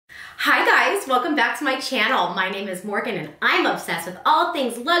Hi guys, welcome back to my channel. My name is Morgan and I'm obsessed with all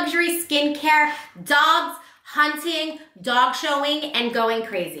things luxury, skincare, dogs, hunting, dog showing, and going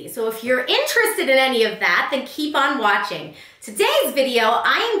crazy. So if you're interested in any of that, then keep on watching. Today's video,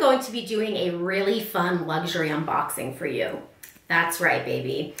 I am going to be doing a really fun luxury unboxing for you. That's right,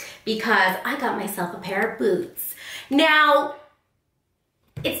 baby, because I got myself a pair of boots. Now,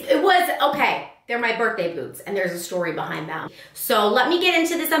 they're my birthday boots, and there's a story behind them. So let me get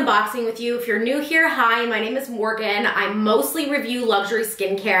into this unboxing with you. If you're new here, hi, my name is Morgan. I mostly review luxury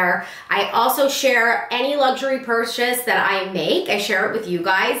skincare. I also share any luxury purchase that I make. I share it with you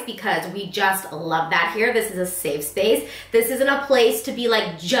guys because we just love that here. This is a safe space. This isn't a place to be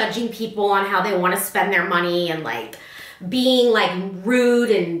like judging people on how they want to spend their money and like being like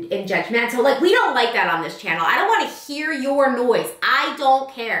rude and judgmental. Like, we don't like that on this channel. I don't want to hear your noise. I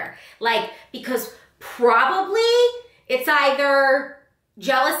don't care. Like, because probably it's either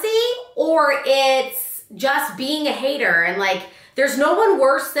jealousy or it's just being a hater. And like, there's no one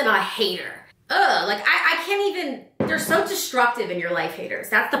worse than a hater. Like I can't even, they're so destructive in your life, haters.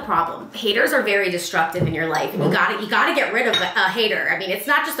 That's the problem. Haters are very destructive in your life, and you gotta get rid of a hater. I mean, it's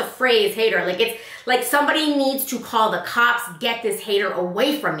not just a phrase, hater. Like, it's like somebody needs to call the cops, get this hater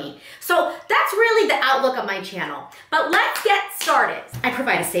away from me. So that's really the outlook of my channel. But let's get started. I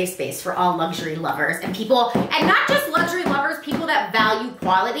provide a safe space for all luxury lovers and people, and not just luxury lovers, people that value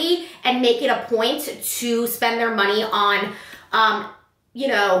quality and make it a point to spend their money on, you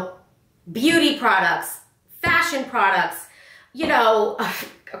know, beauty products, fashion products, you know,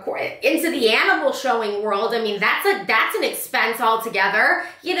 into the animal showing world. I mean, that's an expense altogether,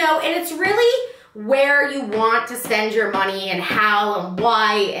 you know, and it's really where you want to spend your money and how and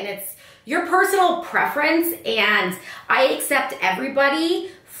why, and it's your personal preference, and I accept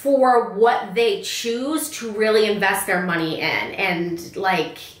everybody for what they choose to really invest their money in. And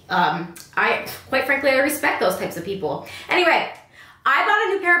like, quite frankly, I respect those types of people. Anyway, I bought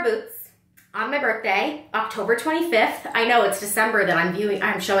a new pair of boots on my birthday, October 25th. I know it's December that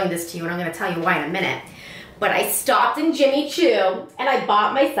I'm showing this to you, and I'm gonna tell you why in a minute. But I stopped in Jimmy Choo and I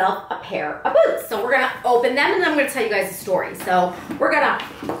bought myself a pair of boots. So we're gonna open them and then I'm gonna tell you guys a story. So we're gonna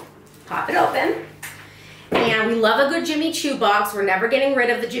pop it open. And we love a good Jimmy Choo box. We're never getting rid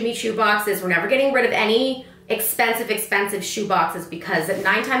of the Jimmy Choo boxes. We're never getting rid of any expensive shoe boxes, because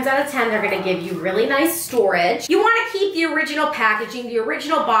 9 times out of 10, they're gonna give you really nice storage. You wanna keep the original packaging, the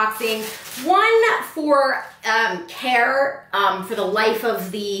original boxing, one for care for the life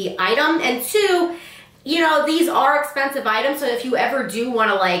of the item, and 2, you know, these are expensive items, so if you ever do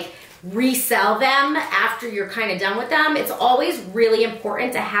wanna like resell them after you're kind of done with them, it's always really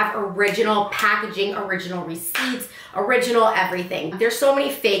important to have original packaging, original receipts, original everything. There's so many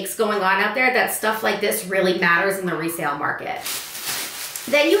fakes going on out there that stuff like this really matters in the resale market.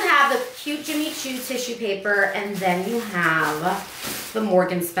 Then you have the cute Jimmy Choo tissue paper, and then you have the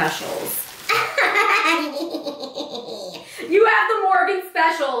Morgan Specials. You have the Morgan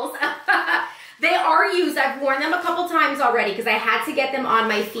Specials. They are used. I've worn them a couple times already because I had to get them on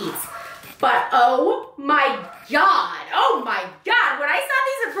my feet. But oh my God, when I saw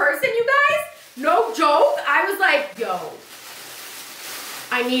these in person, you guys, no joke, I was like, yo,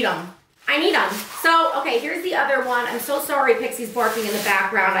 I need them. I need them. So, okay, here's the other one. I'm so sorry Pixie's barking in the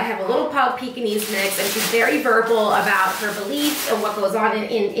background. I have a little Pug Pekingese mix, and she's very verbal about her beliefs and what goes on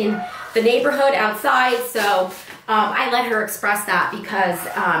in the neighborhood outside. So I let her express that because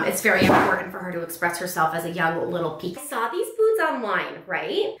it's very important for her to express herself as a young little peak. I saw these boots online,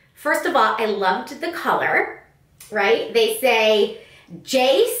 right? First of all, I loved the color, right? They say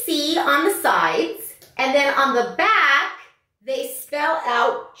JC on the sides, and then on the back, they spell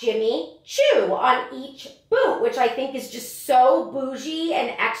out Jimmy Choo on each boot, which I think is just so bougie and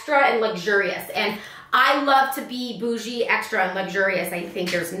extra and luxurious. And I love to be bougie, extra, and luxurious. I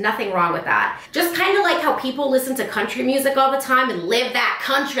think there's nothing wrong with that. Just kind of like how people listen to country music all the time and live that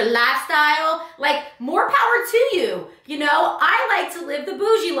country lifestyle. Like, more power to you. You know, I like to live the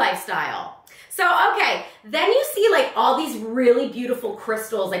bougie lifestyle. So, okay, then you see like all these really beautiful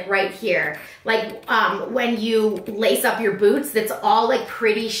crystals like right here. Like when you lace up your boots, that's all like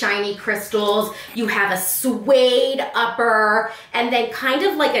pretty shiny crystals. You have a suede upper and then kind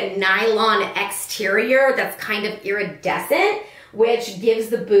of like a nylon exterior that's kind of iridescent, which gives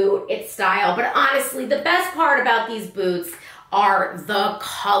the boot its style. But honestly, the best part about these boots are the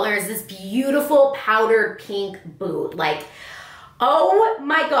colors. This beautiful powdered pink boot. Like, oh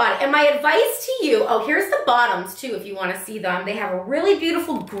my God. And my advice to you, here's the bottoms too, if you want to see them. They have a really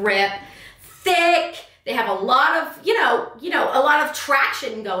beautiful grip, thick, They have a lot of, a lot of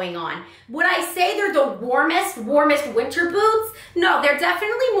traction going on. Would I say they're the warmest winter boots? No, they're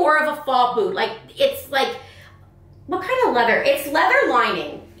definitely more of a fall boot. Like, it's like, what kind of leather? It's leather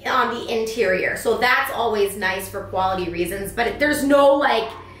lining on the interior. So that's always nice for quality reasons, but there's no like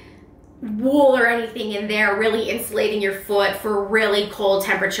wool or anything in there really insulating your foot for really cold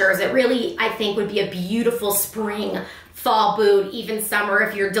temperatures. It really, I think, would be a beautiful spring, fall boot, even summer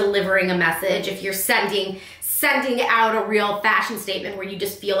if you're delivering a message, if you're sending out a real fashion statement where you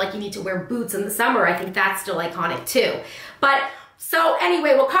just feel like you need to wear boots in the summer. I think that's still iconic too. But so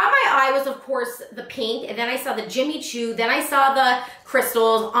anyway, what caught my eye was, of course, the pink, and then I saw the Jimmy Choo, then I saw the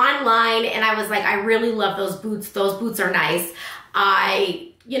crystals online, and I was like, I really love those boots. Those boots are nice.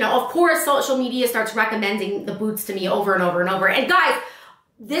 Of course, social media starts recommending the boots to me over and over and over. And guys,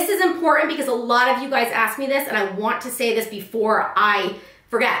 this is important because a lot of you guys ask me this, and I want to say this before I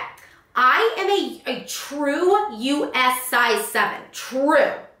forget. I am a true US size 7.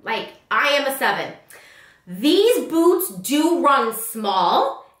 True. Like, I am a 7. These boots do run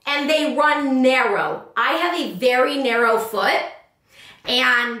small and they run narrow. I have a very narrow foot,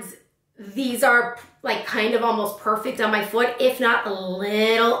 and these are like kind of almost perfect on my foot, if not a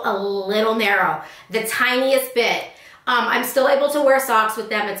little narrow, the tiniest bit. I'm still able to wear socks with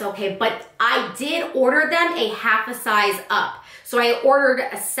them, it's okay, but I did order them a half a size up. So I ordered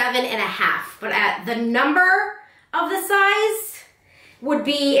a 7.5, but at the number of the size would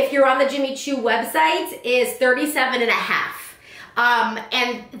be, if you're on the Jimmy Choo website, is 37.5.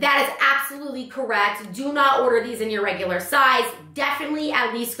 And that is absolutely correct. Do not order these in your regular size. Definitely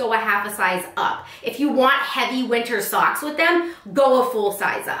at least go a half a size up. If you want heavy winter socks with them, go a full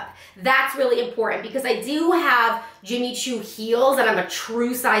size up. That's really important because I do have Jimmy Choo heels that I'm a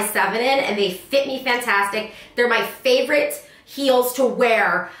true size 7 in, and they fit me fantastic. They're my favorite heels to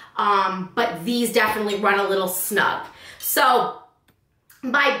wear, but these definitely run a little snug. So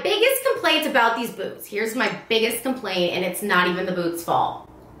my biggest complaint about these boots, here's my biggest complaint, and it's not even the boots' fault.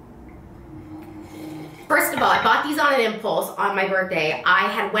 First of all, I bought these on an impulse on my birthday. I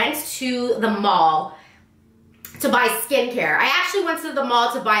had went to the mall to buy skincare. I actually went to the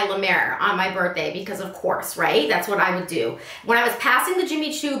mall to buy La Mer on my birthday because, of course, right? That's what I would do. When I was passing the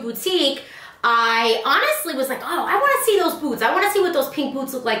Jimmy Choo boutique, I honestly was like, oh, I want to see those boots. I want to see what those pink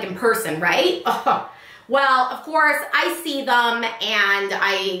boots look like in person, right? Well, of course, I see them,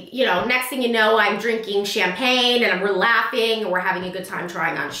 and next thing you know, I'm drinking champagne, and we're laughing, and we're having a good time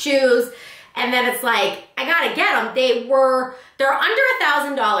trying on shoes. And then it's like, I gotta get them. They're under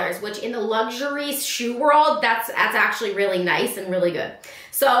 $1,000, which in the luxury shoe world, that's actually really nice and really good.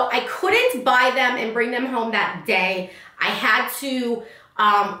 So I couldn't buy them and bring them home that day. I had to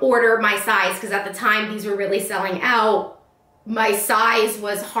order my size because at the time these were really selling out. My size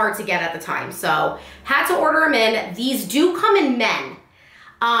was hard to get at the time, so had to order them in. These do come in men.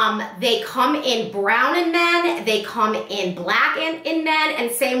 They come in brown in men, they come in black in men,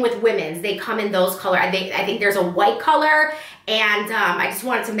 and same with women's. They come in those colors. I think there's a white color, and I just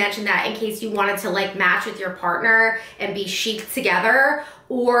wanted to mention that in case you wanted to like match with your partner and be chic together,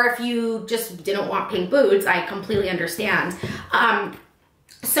 or if you just didn't want pink boots, I completely understand.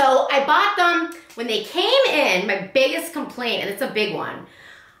 So I bought them. When they came in, my biggest complaint, and it's a big one,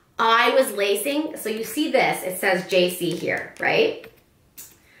 I was lacing. So you see this, it says JC here, right?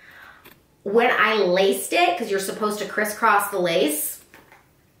 When I laced it, because you're supposed to crisscross the lace,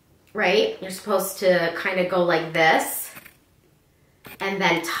 right? You're supposed to kind of go like this and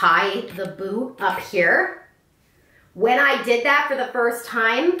then tie the boot up here. When I did that for the first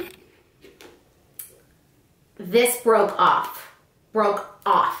time, this broke off,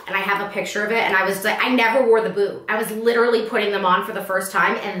 and I have a picture of it, and I was like, I never wore the boot. I was literally putting them on for the first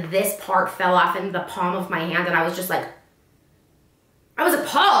time, and this part fell off in the palm of my hand, and I was just like, I was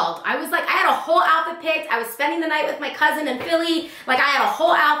appalled. I was like, I had a whole outfit picked. I was spending the night with my cousin in Philly. Like, I had a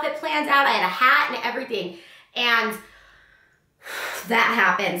whole outfit planned out. I had a hat and everything, and that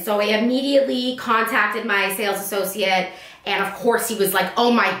happened. So I immediately contacted my sales associate, and of course he was like,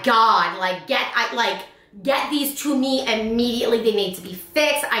 oh my God, like, get these to me immediately. They need to be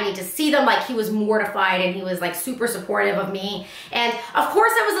fixed. I need to see them. Like, he was mortified, and he was like super supportive of me. And of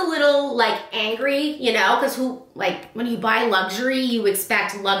course I was a little like angry, because when you buy luxury, you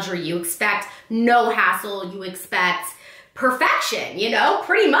expect luxury. You expect no hassle. You expect perfection,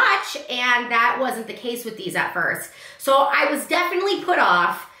 pretty much. And that wasn't the case with these at first. So I was definitely put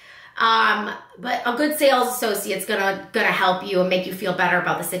off. But a good sales associate's gonna help you and make you feel better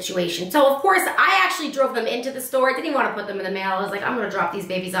about the situation. So of course, I actually drove them into the store. I didn't even want to put them in the mail. I was like, I'm gonna drop these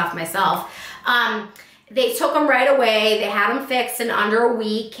babies off myself. They took them right away. They had them fixed in under a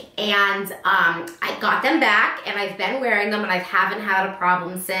week, and I got them back, and I've been wearing them, and I haven't had a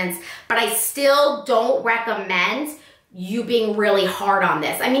problem since. But I still don't recommend you being really hard on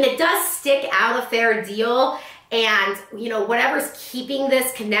this. I mean, it does stick out a fair deal, and you know, whatever's keeping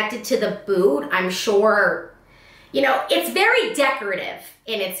this connected to the boot, I'm sure, you know, it's very decorative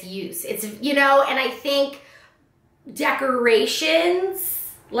in its use. It's, you know, and I think decorations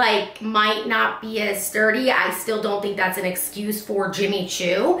like might not be as sturdy. I still don't think that's an excuse for Jimmy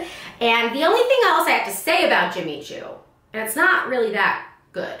Choo. And the only thing else I have to say about Jimmy Choo, and it's not really that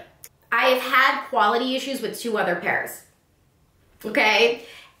good, I've had quality issues with 2 other pairs, okay?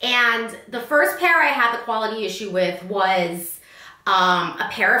 And the first pair I had the quality issue with was a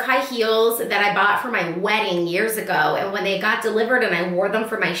pair of high heels that I bought for my wedding years ago. And when they got delivered and I wore them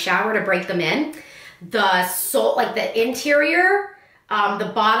for my shower to break them in, the sole, like the interior,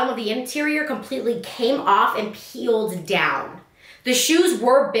 the bottom of the interior completely came off and peeled down. The shoes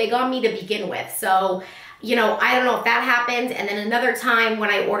were big on me to begin with, so, you know, I don't know if that happened. And then another time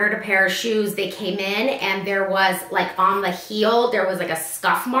when I ordered a pair of shoes, they came in and there was like on the heel, there was like a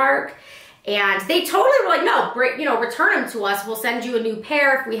scuff mark. And they totally were like, no, you know, return them to us. We'll send you a new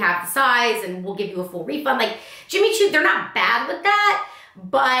pair if we have the size, and we'll give you a full refund. Like, Jimmy Choo, they're not bad with that,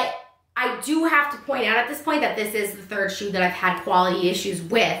 but I do have to point out at this point that this is the 3rd shoe that I've had quality issues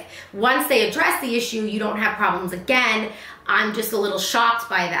with. Once they address the issue, you don't have problems again. I'm just a little shocked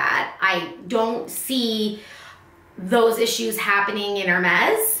by that. I don't see those issues happening in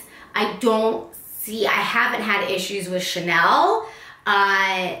Hermes. I haven't had issues with Chanel,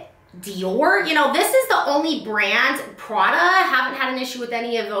 Dior. You know, this is the only brand, Prada, I haven't had an issue with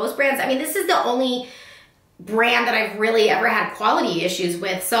any of those brands. I mean, this is the only brand that I've really ever had quality issues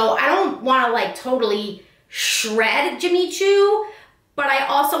with. So I don't want to like totally shred Jimmy Choo, but I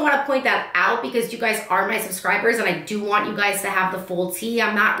also want to point that out because you guys are my subscribers and I do want you guys to have the full tea.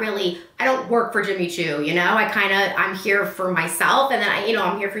 I don't work for Jimmy Choo, you know, I'm here for myself, and then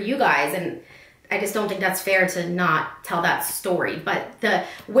I'm here for you guys, and I just don't think that's fair to not tell that story. But the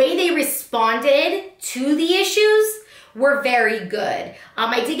way they responded to the issues were very good.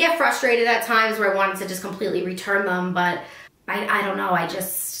 I did get frustrated at times where I wanted to just completely return them, but I don't know, I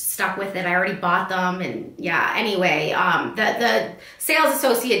just stuck with it. I already bought them, and yeah, anyway, the sales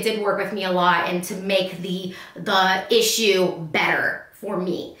associate did work with me a lot and to make the issue better for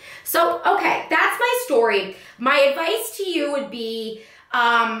me. So, okay, that's my story. My advice to you would be,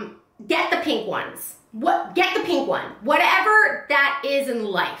 get the pink ones. Get the pink one. Whatever that is in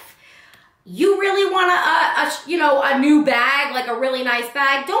life. You really want a new bag, like a really nice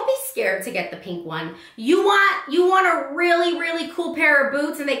bag, don't be scared to get the pink one. You want a really, really cool pair of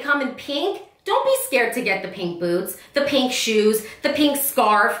boots and they come in pink, don't be scared to get the pink boots, the pink shoes, the pink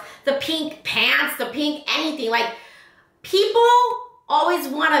scarf, the pink pants, the pink anything. Like, people always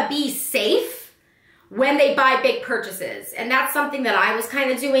want to be safe when they buy big purchases. And that's something that I was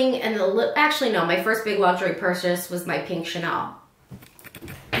kind of doing. And actually, no, my first big luxury purchase was my pink Chanel.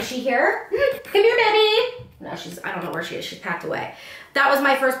 Is she here? Come here, baby. No, I don't know where she is. She's packed away. That was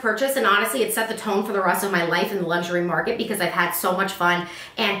my first purchase, and honestly, it set the tone for the rest of my life in the luxury market because I've had so much fun.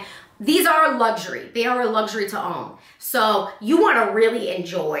 And these are luxury. They are a luxury to own. So you want to really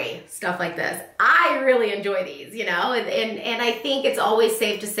enjoy stuff like this. I really enjoy these, you know, and I think it's always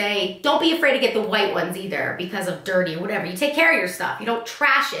safe to say, don't be afraid to get the white ones either because of dirty or whatever. You take care of your stuff. You don't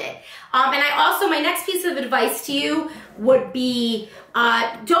trash it. My next piece of advice to you would be,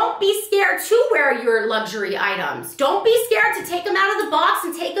 don't be scared to wear your luxury items. Don't be scared to take them out of the box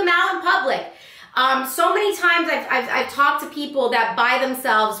and take them out in public. So many times I've talked to people that buy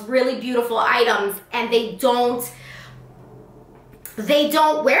themselves really beautiful items and they don't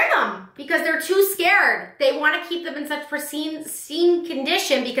wear them because they're too scared. They want to keep them in such pristine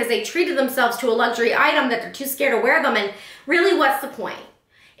condition because they treated themselves to a luxury item that they're too scared to wear them. And really, what's the point?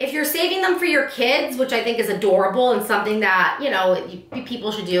 If you're saving them for your kids, which I think is adorable and something that, you know,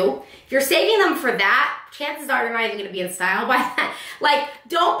 people should do, if you're saving them for that, chances are you're not even going to be in style by that. Like,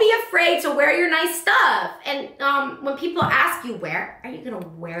 don't be afraid to wear your nice stuff. And when people ask you, where are you going to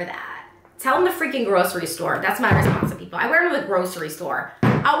wear that? Tell them the freaking grocery store. That's my response to people. I wear them at the grocery store.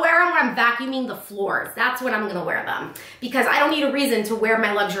 I'll wear them when I'm vacuuming the floors. That's when I'm going to wear them. Because I don't need a reason to wear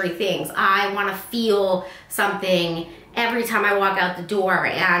my luxury things. I want to feel something every time I walk out the door,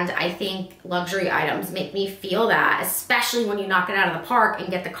 and I think luxury items make me feel that, especially when you knock it out of the park and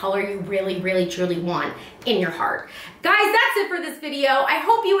get the color you really, really, truly want in your heart. Guys, that's it for this video. I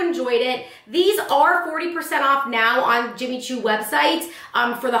hope you enjoyed it. These are 40% off now on Jimmy Choo website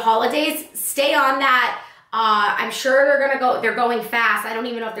for the holidays. Stay on that. I'm sure they're going fast. I don't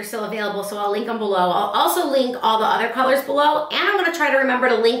even know if they're still available, so I'll link them below. I'll also link all the other colors below, and I'm gonna try to remember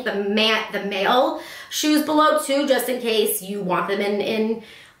to link the male shoes below too, just in case you want them in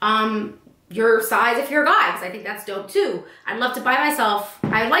your size if you're a guy, because I think that's dope too. I'd like to buy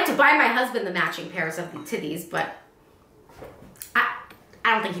my husband the matching pairs to these, but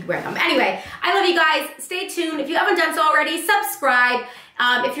I don't think he'd wear them. Anyway, I love you guys. Stay tuned. If you haven't done so already, subscribe.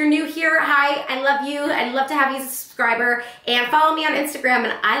 If you're new here, hi, I love you. I'd love to have you as a subscriber. And follow me on Instagram,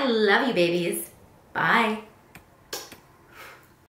 and I love you, babies. Bye.